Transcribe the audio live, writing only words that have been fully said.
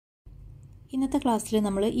ഇന്നത്തെ ക്ലാസ്സിൽ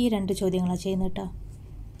നമ്മൾ ഈ രണ്ട് ചോദ്യങ്ങളാണ് ചെയ്യുന്നത് കേട്ടോ.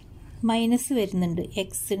 മൈനസ് വരുന്നുണ്ട്,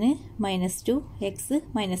 എക്സിന് -2 എക്സ്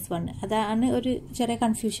 -1. അതാണ് ഒരു ചെറിയ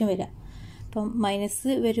കൺഫ്യൂഷൻ വരിക. അപ്പം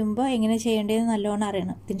മൈനസ് വരുമ്പോൾ എങ്ങനെ ചെയ്യേണ്ടതെന്ന് നല്ലോണം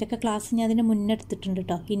അറിയണം. ഇതിൻ്റെയൊക്കെ ക്ലാസ് ഞാൻ അതിന് മുന്നെടുത്തിട്ടുണ്ട്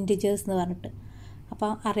കേട്ടോ, ഇൻറ്റിജേഴ്സ് എന്ന് പറഞ്ഞിട്ട്.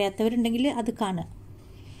 അപ്പം അറിയാത്തവരുണ്ടെങ്കിൽ അത് കാണുക.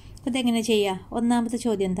 അപ്പോൾ ഇതെങ്ങനെ ചെയ്യുക? ഒന്നാമത്തെ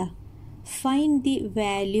ചോദ്യം എന്താ? Find the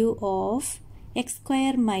value of x²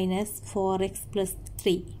 - 4x +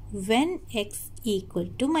 3 when x =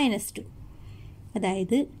 -2.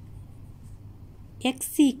 അതായത് x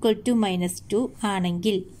 = -2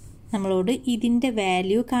 ആണെങ്കിൽ നമ്മളോട് ഇതിൻ്റെ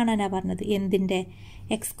വാല്യൂ കാണാനാണ് പറഞ്ഞത്. എന്തിൻ്റെ?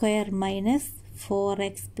 x² -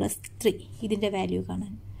 4x + 3 ഇതിൻ്റെ വാല്യൂ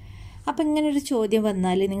കാണാൻ. അപ്പം ഇങ്ങനെ ഒരു ചോദ്യം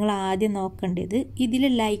വന്നാൽ നിങ്ങൾ ആദ്യം നോക്കേണ്ടത് ഇതിൽ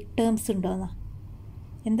ലൈക്ക് ടേംസ് ഉണ്ടോയെന്നാണ്.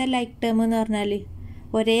 എന്താ ലൈക്ക് ടേം എന്ന് പറഞ്ഞാൽ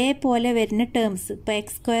ഒരേപോലെ വരുന്ന ടേംസ്. ഇപ്പോൾ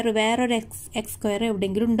x² വേറൊരു x²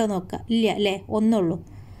 എവിടെയെങ്കിലും ഉണ്ടോ നോക്കുക. ഇല്ല അല്ലേ, ഒന്നുള്ളൂ.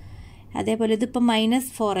 അതേപോലെ ഇതിപ്പോൾ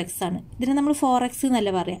 -4x ആണ്. ഇതിന് നമ്മൾ 4x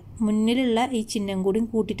എന്നല്ല പറയാം, മുന്നിലുള്ള ഈ ചിഹ്നം കൂടി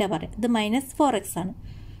കൂട്ടിയിട്ടാണ് പറയാം. ഇത് -4x ആണ്.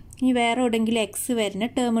 ഇനി വേറെ എവിടെയെങ്കിലും എക്സ് വരുന്ന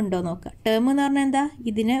ടേം ഉണ്ടോ നോക്കുക. ടേം എന്ന് പറഞ്ഞാൽ എന്താ?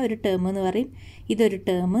 ഇതിനെ ഒരു ടേം എന്ന് പറയും, ഇതൊരു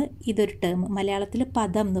ടേം, ഇതൊരു ടേം. മലയാളത്തിൽ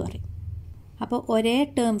പദം എന്ന് പറയും. അപ്പോൾ ഒരേ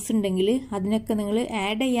ടേംസ് ഉണ്ടെങ്കിൽ അതിനൊക്കെ നിങ്ങൾ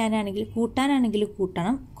ആഡ് ചെയ്യാനാണെങ്കിൽ കൂട്ടാനാണെങ്കിൽ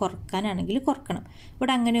കൂട്ടണം, കുറക്കാനാണെങ്കിൽ കുറക്കണം.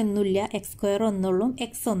 ഇവിടെ അങ്ങനെയൊന്നുമില്ല. x² ഒന്നുള്ളൂ,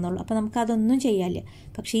 x ഒന്നുള്ളൂ. അപ്പോൾ നമുക്കതൊന്നും ചെയ്യാനില്ല.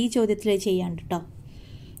 പക്ഷേ ഈ ചോദ്യത്തിൽ ചെയ്യാണ്ട് കേട്ടോ.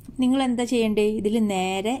 നിങ്ങൾ എന്താ ചെയ്യേണ്ടത്? ഇതിൽ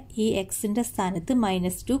നേരെ ഈ എക്സിൻ്റെ സ്ഥാനത്ത്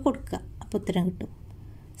 -2 കൊടുക്കുക. അപ്പോൾ ഉത്തരം കിട്ടും.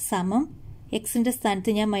 സമം എക്സിൻ്റെ സ്ഥാനത്ത്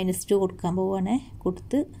ഞാൻ -2 കൊടുക്കാൻ പോവുകയാണേ.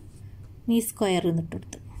 കൊടുത്ത് നീ സ്ക്വയർ എന്നിട്ട്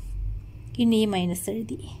കൊടുത്ത് ഇനി ഈ മൈനസ്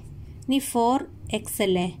എഴുതി. ഇനി 4x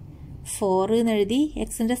അല്ലേ, 4 എന്ന് എഴുതി.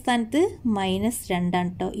 എക്സിൻ്റെ സ്ഥാനത്ത് -2 ആണ്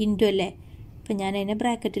കേട്ടോ, ഇൻറ്റു അല്ലേ. അപ്പം ഞാൻ അതിനെ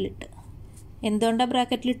ബ്രാക്കറ്റിലിട്ട്. എന്തുകൊണ്ടാണ്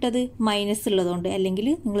ബ്രാക്കറ്റിലിട്ടത്? മൈനസ് ഉള്ളതുകൊണ്ട്, അല്ലെങ്കിൽ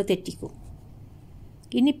നിങ്ങൾ തെറ്റിക്കും.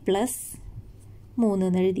 ഇനി +3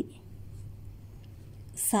 എന്ന് എഴുതി.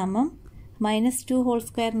 സമം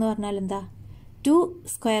 -2² എന്ന് പറഞ്ഞാൽ എന്താ?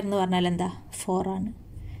 2² എന്ന് പറഞ്ഞാൽ എന്താ? 4 ആണ്.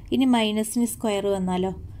 ഇനി മൈനസിന് സ്ക്വയർ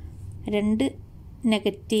വന്നാലോ? രണ്ട്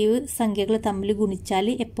നെഗറ്റീവ് സംഖ്യകൾ തമ്മിൽ ഗുണിച്ചാൽ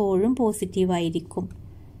എപ്പോഴും പോസിറ്റീവായിരിക്കും.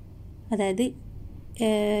 അതായത്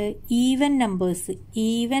ഈവൻ നമ്പേഴ്സ്,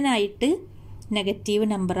 ഈവൻ ആയിട്ട് നെഗറ്റീവ്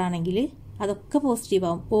നമ്പർ ആണെങ്കിൽ അതൊക്കെ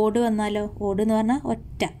പോസിറ്റീവാകും. ഓഡ് വന്നാലോ? ഓഡ് എന്ന് പറഞ്ഞാൽ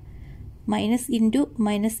ഒറ്റ. Minus into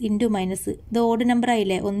minus into minus. ഇത് ഓഡ് നമ്പർ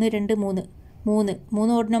ആയില്ലേ? 1 2 3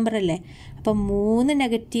 3 ഓഡ് നമ്പർ അല്ലേ. അപ്പം 3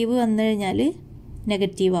 നെഗറ്റീവ് വന്നു കഴിഞ്ഞാൽ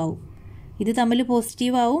നെഗറ്റീവ് ആവും. ഇത് തമ്മിൽ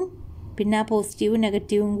പോസിറ്റീവ് ആവും. പിന്നെ ആ പോസിറ്റീവും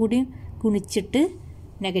നെഗറ്റീവും കൂടി ഗുണിച്ചിട്ട്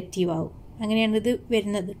നെഗറ്റീവ് ആവും. അങ്ങനെയാണ് ഇത്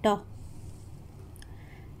വരുന്നത് കേട്ടോ.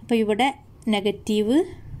 അപ്പോൾ ഇവിടെ നെഗറ്റീവ്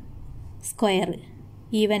സ്ക്വയർ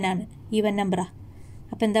ഈവൻ ആണ്, ഈവൻ നമ്പറാണ്.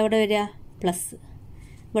 അപ്പോൾ എന്താ ഇവിടെ വരിക? പ്ലസ്.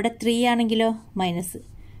 ഇവിടെ 3 ആണെങ്കിലോ മൈനസ്.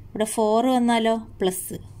 ഇവിടെ 4 വന്നാലോ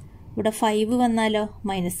പ്ലസ്. ഇവിടെ 5 വന്നാലോ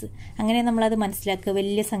മൈനസ്. അങ്ങനെ നമ്മളത് മനസ്സിലാക്കുക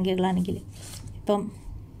വലിയ സംഖ്യകളാണെങ്കിൽ. ഇപ്പം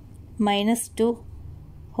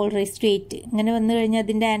 -2⁻8 ഇങ്ങനെ വന്നു കഴിഞ്ഞാൽ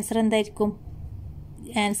അതിൻ്റെ ആൻസർ എന്തായിരിക്കും?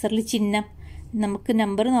 ആൻസറിൽ ചിഹ്നം നമുക്ക്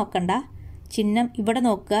നമ്പർ നോക്കണ്ട, ചിഹ്നം ഇവിടെ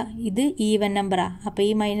നോക്കുക. ഇത് ഈവൻ നമ്പറാണ്. അപ്പോൾ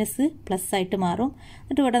ഈ മൈനസ് പ്ലസ് ആയിട്ട് മാറും.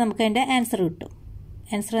 എന്നിട്ട് ഇവിടെ നമുക്ക് അതിൻ്റെ ആൻസർ കിട്ടും.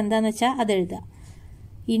 ആൻസർ എന്താണെന്ന് വെച്ചാൽ അത് എഴുതുക.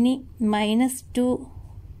 ഇനി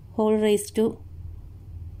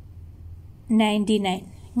 -2⁻99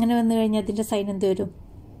 ഇങ്ങനെ വന്നു കഴിഞ്ഞാൽ അതിൻ്റെ സൈൻ എന്ത് വരും?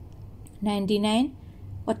 99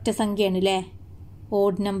 ഒറ്റ സംഖ്യയാണ് അല്ലേ,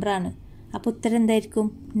 ഓഡ് നമ്പറാണ്. അപ്പോൾ ഉത്തരം എന്തായിരിക്കും?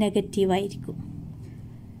 നെഗറ്റീവായിരിക്കും.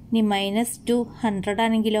 ഇനി -200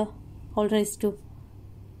 ആണെങ്കിലോ (2)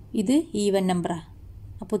 ഇത് ഈവൻ നമ്പറാണ്.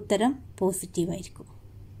 അപ്പോൾ ഉത്തരം പോസിറ്റീവായിരിക്കും.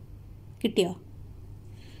 കിട്ടിയോ?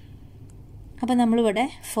 അപ്പോൾ നമ്മളിവിടെ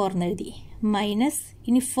 4 എന്ന് എഴുതി. മൈനസ്.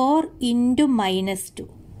 ഇനി 4 × -2.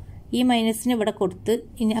 ഈ മൈനസിന് ഇവിടെ കൊടുത്ത്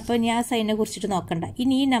ഇനി അപ്പോൾ ഞാൻ സൈനെ കുറിച്ചിട്ട് നോക്കണ്ട.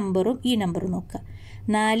 ഇനി ഈ നമ്പറും നോക്കുക.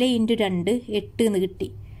 4 × 2 8 എന്ന് കിട്ടി.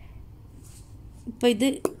 ഇപ്പോൾ ഇത്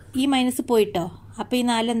ഈ മൈനസ് പോയിട്ടോ. അപ്പോൾ ഈ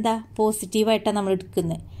 4 എന്താ? പോസിറ്റീവായിട്ടാണ് നമ്മൾ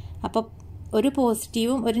എടുക്കുന്നത്. അപ്പോൾ ഒരു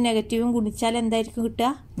പോസിറ്റീവും ഒരു നെഗറ്റീവും ഗുണിച്ചാൽ എന്തായിരിക്കും കിട്ടുക?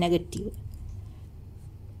 നെഗറ്റീവ്.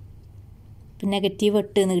 ഇപ്പം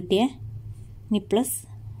 -8 എന്ന് കിട്ടിയേ. ഇനി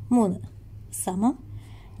 +3 സമം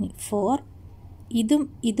 4.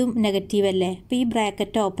 ഇതും നെഗറ്റീവ് അല്ലേ. അപ്പോൾ ഈ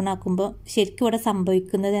ബ്രാക്കറ്റ് ഓപ്പൺ ആക്കുമ്പോൾ ശരിക്കും ഇവിടെ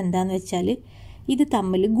സംഭവിക്കുന്നത് എന്താണെന്ന് വെച്ചാൽ ഇത്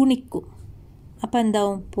തമ്മിൽ ഗുണിക്കും. അപ്പോൾ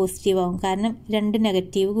എന്താവും? പോസിറ്റീവ് ആവും. കാരണം 2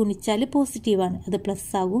 നെഗറ്റീവ് ഗുണിച്ചാൽ പോസിറ്റീവാണ്. അത്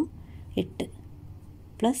പ്ലസ് ആകും. 8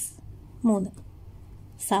 +3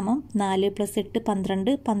 സമം 4 + 8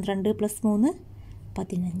 12 12 + 3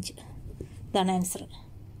 15. ഇതാണ് ആൻസർ.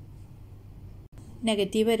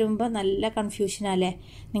 നെഗറ്റീവ് വരുമ്പോൾ നല്ല കൺഫ്യൂഷനല്ലേ.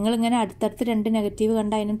 നിങ്ങളിങ്ങനെ അടുത്തടുത്ത് 2 നെഗറ്റീവ്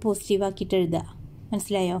കണ്ടാൽ അതിനും പോസിറ്റീവ് ആക്കിയിട്ട് എഴുതുക.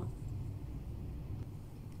 മനസ്സിലായോ?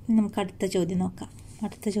 നമുക്ക് അടുത്ത ചോദ്യം നോക്കാം.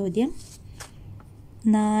 അടുത്ത ചോദ്യം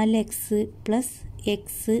 4x + x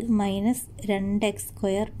 -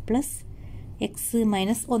 2x² + X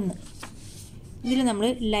minus 1. ഇതിൽ നമ്മൾ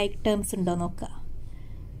ലൈക്ക് ടേംസ് ഉണ്ടോ നോക്കുക.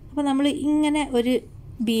 അപ്പോൾ നമ്മൾ ഇങ്ങനെ ഒരു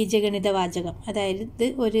ബീജഗണിത വാചകം, അതായത്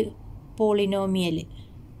ഒരു പോളിനോമിയൽ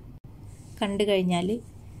കണ്ടു കഴിഞ്ഞാൽ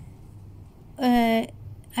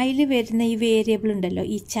അതിൽ വരുന്ന ഈ വേരിയബിൾ ഉണ്ടല്ലോ,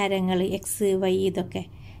 ഈ ചരങ്ങൾ എക്സ് വൈ ഇതൊക്കെ,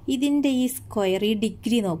 ഇതിൻ്റെ ഈ സ്ക്വയർ, ഈ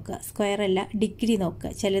ഡിഗ്രി നോക്കുക. സ്ക്വയർ അല്ല, ഡിഗ്രി നോക്കുക.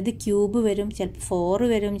 ചിലത് ക്യൂബ് വരും, ചിലപ്പോൾ 4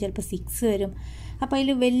 വരും, ചിലപ്പോൾ 6 വരും. അപ്പോൾ അതിൽ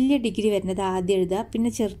വലിയ ഡിഗ്രി വരുന്നത് ആദ്യം എഴുതുക, പിന്നെ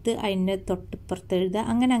ചെറുത്ത് അതിൻ്റെ തൊട്ടിപ്പുറത്ത് എഴുതുക.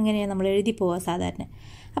 അങ്ങനെയാണ് നമ്മൾ എഴുതി പോവുക സാധാരണ.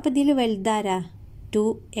 അപ്പോൾ ഇതിൽ വലുതാരാ?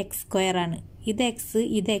 2x² ആണ്. ഇത് എക്സ്,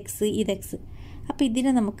 ഇത് എക്സ്, ഇത് എക്സ്. അപ്പോൾ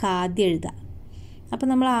ഇതിനെ നമുക്ക് ആദ്യം എഴുതാം. അപ്പോൾ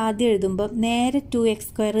നമ്മൾ ആദ്യം എഴുതുമ്പോൾ നേരെ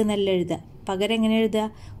 2x² എന്നല്ല എഴുതുക. പകരം എങ്ങനെ എഴുതുക?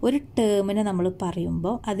 ഒരു ടേമിനെ നമ്മൾ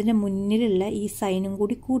പറയുമ്പോൾ അതിന് മുന്നിലുള്ള ഈ സൈനും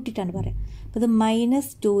കൂടി കൂട്ടിയിട്ടാണ് പറയുക. അപ്പോൾ ഇത്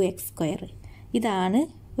 -2x². ഇതാണ്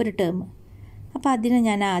ഒരു ടേം. അപ്പോൾ അതിനെ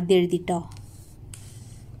ഞാൻ ആദ്യം എഴുതിട്ടോ,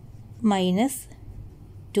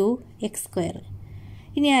 -2x².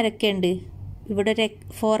 ഇനി ആരൊക്കെ ഉണ്ട്? ഇവിടെ ഒരു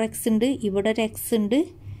 4x ഉണ്ട്, ഇവിടെ ഒരു x ഉണ്ട്,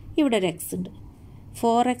 ഇവിടെ ഒരു x ഉണ്ട്.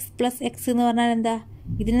 4x + x എന്ന് പറഞ്ഞാൽ എന്താ?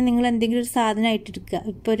 ഇതിന് നിങ്ങൾ എന്തെങ്കിലും ഒരു സാധനമായിട്ട് എടുക്കുക.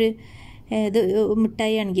 ഇപ്പോൾ ഒരു ഇത്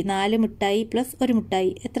മിഠായി ആണെങ്കിൽ 4 മിഠായി + 1 മിഠായി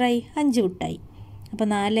എത്രയായി? 5 മിഠായി. അപ്പോൾ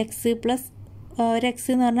 4x + 1x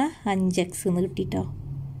എന്ന് പറഞ്ഞാൽ 5x എന്ന് കിട്ടിയിട്ടോ.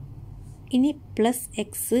 ഇനി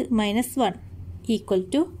 +x - 1 =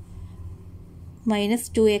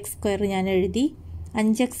 -2x² ഞാൻ എഴുതി.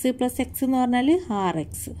 5x + x എന്ന് പറഞ്ഞാൽ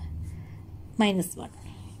 6x - 1.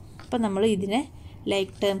 അപ്പോൾ നമ്മൾ ഇതിനെ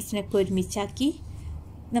ലൈക്ക് ടേംസിനൊക്കെ ഒരുമിച്ചാക്കി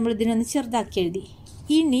നമ്മൾ ഇതിനൊന്ന് ചെറുതാക്കി എഴുതി.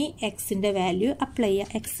 ഇനി എക്സിൻ്റെ വാല്യൂ അപ്ലൈ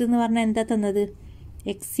ചെയ്യുക. എക്സ് എന്ന് പറഞ്ഞാൽ എന്താ തന്നത്?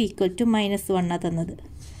 x = -1 തന്നത്.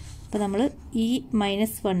 അപ്പോൾ നമ്മൾ ഈ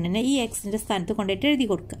 -1നെ ഈ എക്സിൻ്റെ സ്ഥാനത്ത് കൊണ്ടുപോയിട്ട് എഴുതി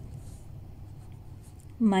കൊടുക്കുക.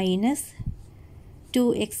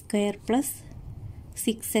 -2x² +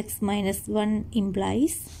 6x - 1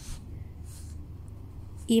 implies,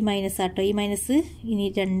 ഈ മൈനസ് ആട്ടോ, ഈ മൈനസ് ഇനി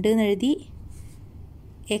 2 എന്ന് എഴുതി.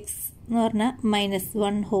 എക്സ് എന്ന് പറഞ്ഞാൽ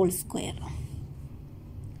 -1²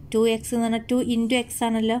 2x എന്ന് പറഞ്ഞാൽ 2 × x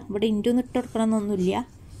ആണല്ലോ. ഇവിടെ ഇൻറ്റു എന്ന് ഇട്ട് കൊടുക്കണമെന്നൊന്നുമില്ല.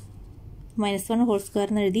 -1²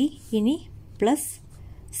 എന്ന് എഴുതി. ഇനി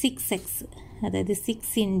 +6x, അതായത് 6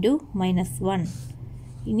 × -1,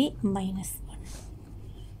 ഇനി -1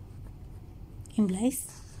 implies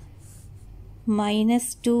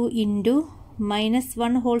 -2 ×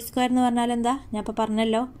 -1² എന്ന് പറഞ്ഞാൽ എന്താ? ഞാൻ ഇപ്പോൾ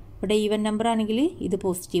പറഞ്ഞല്ലോ, ഇവിടെ ഈവൻ നമ്പർ ആണെങ്കിൽ ഇത്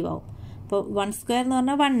പോസിറ്റീവ് ആവും. അപ്പോൾ 1² എന്ന്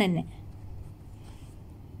പറഞ്ഞാൽ 1 തന്നെ.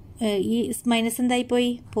 ഈ മൈനസ് എന്തായി പോയി?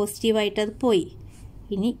 പോസിറ്റീവായിട്ട് അത് പോയി.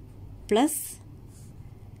 ഇനി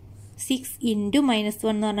 +6 × -1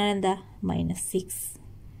 എന്ന് പറഞ്ഞാൽ എന്താ? -6.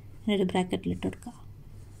 ഒരു ബ്രാക്കറ്റിലിട്ട് കൊടുക്കുക.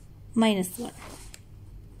 -1.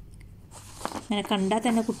 അങ്ങനെ കണ്ടാൽ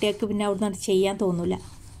തന്നെ കുട്ടികൾക്ക് പിന്നെ അവിടെ നിന്ന് ചെയ്യാൻ തോന്നില്ല.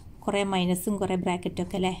 കുറേ മൈനസും കുറേ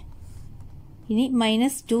ബ്രാക്കറ്റൊക്കെ അല്ലേ. ഇനി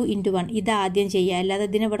 -2 × 1 ഇത് ആദ്യം ചെയ്യുക. അല്ലാതെ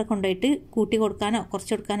ഇതിനെ ഇവിടെ കൊണ്ടുപോയിട്ട് കൂട്ടി കൊടുക്കാനോ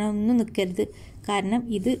കുറച്ച് കൊടുക്കാനോ ഒന്നും നിൽക്കരുത്. കാരണം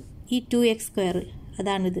ഇത് ഈ 2x²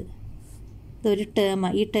 അതാണിത്. ഇതൊരു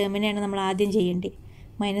ടേമാണ്. ഈ ടേമിനെയാണ് നമ്മൾ ആദ്യം ചെയ്യേണ്ടത്.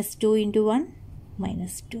 -2 × 1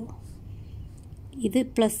 -2. ഇത്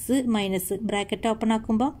പ്ലസ് മൈനസ് ബ്രാക്കറ്റ് ഓപ്പൺ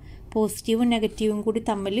ആക്കുമ്പോൾ പോസിറ്റീവും നെഗറ്റീവും കൂടി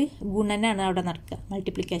തമ്മിൽ ഗുണനാണ് അവിടെ നടക്കുക,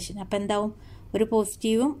 മൾട്ടിപ്ലിക്കേഷൻ. അപ്പോൾ എന്താവും? ഒരു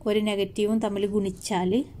പോസിറ്റീവും ഒരു നെഗറ്റീവും തമ്മിൽ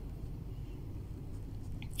ഗുണിച്ചാൽ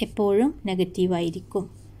എപ്പോഴും നെഗറ്റീവായിരിക്കും.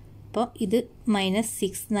 അപ്പോൾ ഇത്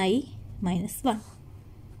 -6 എന്നായി -1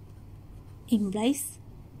 ഇംപ്ലൈസ്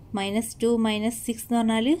 -2 - 6 എന്ന്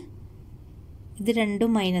പറഞ്ഞാൽ ഇത്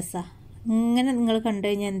രണ്ടും മൈനസാണ്. ഇങ്ങനെ നിങ്ങൾ കണ്ടു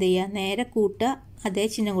കഴിഞ്ഞാൽ എന്ത് ചെയ്യുക? നേരെ കൂട്ടുക, അതേ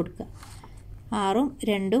ചിഹ്നം കൊടുക്കുക. 6ഉം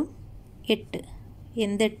 2ഉം 8.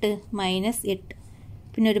 എന്ത്8? -8.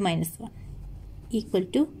 പിന്നെ ഒരു -1 =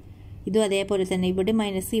 ഇതും അതേപോലെ തന്നെ. ഇവിടെ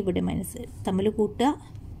മൈനസ് ഇവിടെ മൈനസ് തമ്മിൽ കൂട്ടുക,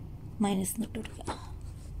 മൈനസ് ഇട്ട് കൊടുക്കുക.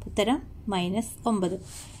 ഉത്തരം -9.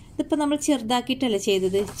 ഇതിപ്പോൾ നമ്മൾ ചെറുതാക്കിയിട്ടല്ല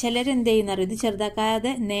ചെയ്തത്. ചിലരെന്ത് ചെയ്യുന്നറിയോ? ഇത്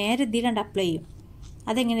ചെറുതാക്കാതെ നേരെ ഇതിലണ്ട് അപ്ലൈ ചെയ്യും.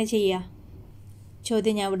 അതെങ്ങനെ ചെയ്യുക?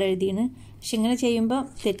 ചോദ്യം ഞാൻ ഇവിടെ എഴുതിയാണ്. പക്ഷെ ഇങ്ങനെ ചെയ്യുമ്പോൾ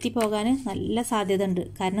തെറ്റിപ്പോകാൻ നല്ല സാധ്യത ഉണ്ട്.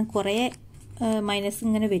 കാരണം കുറേ മൈനസ്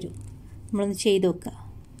ഇങ്ങനെ വരും. നമ്മളൊന്ന് ചെയ്ത് നോക്കുക.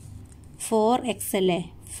 4x അല്ലേ?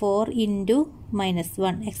 4 ×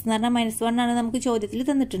 -1. എക്സ് എന്ന് പറഞ്ഞാൽ -1 ആണ് നമുക്ക് ചോദ്യത്തിൽ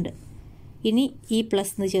തന്നിട്ടുണ്ട്. ഇനി ഈ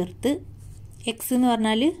പ്ലസ് എന്ന് ചേർത്ത് എക്സ് എന്ന്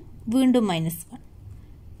പറഞ്ഞാൽ വീണ്ടും -1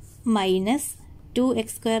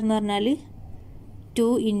 -2x² എന്ന് പറഞ്ഞാൽ 2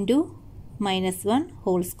 ×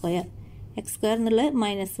 -1² x² എന്നുള്ളത്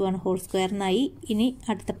 -1² എന്നായി. ഇനി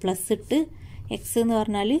അടുത്ത പ്ലസ് ഇട്ട് എക്സ് എന്ന്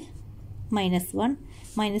പറഞ്ഞാൽ -1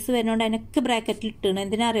 മൈനസ് വരുന്നതുകൊണ്ട് അതിനൊക്കെ ബ്രാക്കറ്റിൽ ഇട്ടാണ്.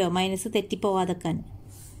 എന്തിനാ അറിയോ? മൈനസ് തെറ്റിപ്പോവാതെക്കാൻ.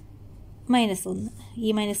 -1 ഈ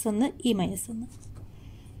 -1 ഈ -1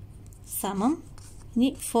 സമം. ഇനി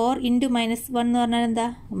 4 × -1 എന്ന് പറഞ്ഞാൽ എന്താ?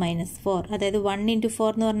 -4. അതായത് 1 ×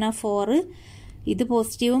 4 എന്ന് പറഞ്ഞാൽ 4. ഇത്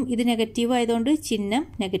പോസിറ്റീവും ഇത് നെഗറ്റീവും ആയതുകൊണ്ട് ചിഹ്നം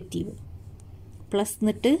നെഗറ്റീവ്. പ്ലസ്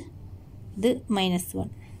എന്നിട്ട് ഇത് -1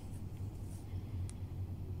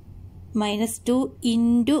 -2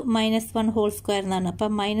 ഇൻറ്റു -1 ഹോൾ സ്ക്വയർ എന്നാണ്.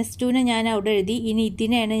 അപ്പം -2നെ ഞാൻ അവിടെ എഴുതി. ഇനി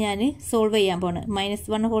ഇതിനെയാണ് ഞാൻ സോൾവ് ചെയ്യാൻ പോകുന്നത്.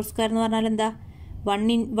 -1 ഹോൾ സ്ക്വയർ എന്ന് പറഞ്ഞാൽ എന്താ?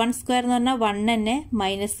 1 സ്ക്വയർ എന്ന് പറഞ്ഞാൽ 1 തന്നെ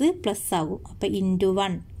മൈനസ് പ്ലസ് ആകും. അപ്പം ഇൻറ്റു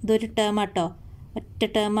 1 ഇതൊരു ടേം ആട്ടോ, ഒറ്റ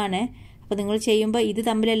ടേമാണ്. അപ്പോൾ നിങ്ങൾ ചെയ്യുമ്പോൾ ഇത്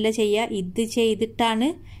തമ്മിലല്ല ചെയ്യുക, ഇത് ചെയ്തിട്ടാണ്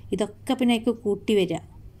ഇതൊക്കെ പിന്നെ എനിക്ക് കൂട്ടി വരിക.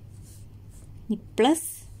 പ്ലസ്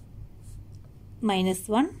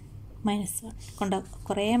 -1 കൊണ്ടോ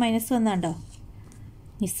കുറേ മൈനസ് വന്നാണ്ടോ.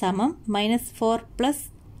 ഈ സമം -4 പ്ലസ്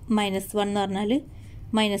 -1 എന്ന് പറഞ്ഞാൽ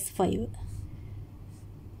 -5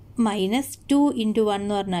 -2 ഇൻറ്റു 1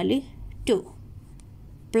 എന്ന് പറഞ്ഞാൽ 2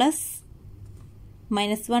 പ്ലസ്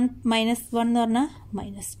 -1 എന്ന് പറഞ്ഞാൽ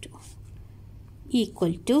 -2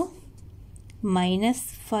 ഈക്വൽ ടു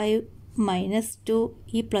 -5 -2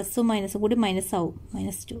 ഈ പ്ലസ്സും മൈനസും കൂടി മൈനസ് ആവും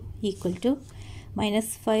 -2 ഈക്വൽ ടു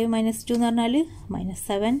 -5 -2 എന്ന് പറഞ്ഞാൽ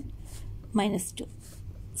 -7 -2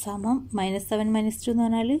 സമം -7 -2 എന്ന്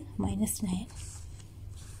പറഞ്ഞാൽ -9.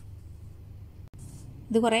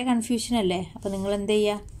 ഇത് കുറേ കൺഫ്യൂഷൻ അല്ലേ? അപ്പോൾ നിങ്ങൾ എന്ത്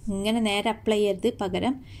ചെയ്യുക, ഇങ്ങനെ നേരെ അപ്ലൈ ചെയ്യരുത്.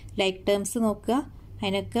 പകരം ലൈക്ക് ടേംസ് നോക്കുക,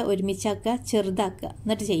 അതിനൊക്കെ ഒരുമിച്ചാക്കുക, ചെറുതാക്കുക,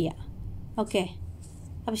 എന്നിട്ട് ചെയ്യുക. ഓക്കെ,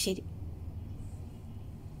 അപ്പോൾ ശരി.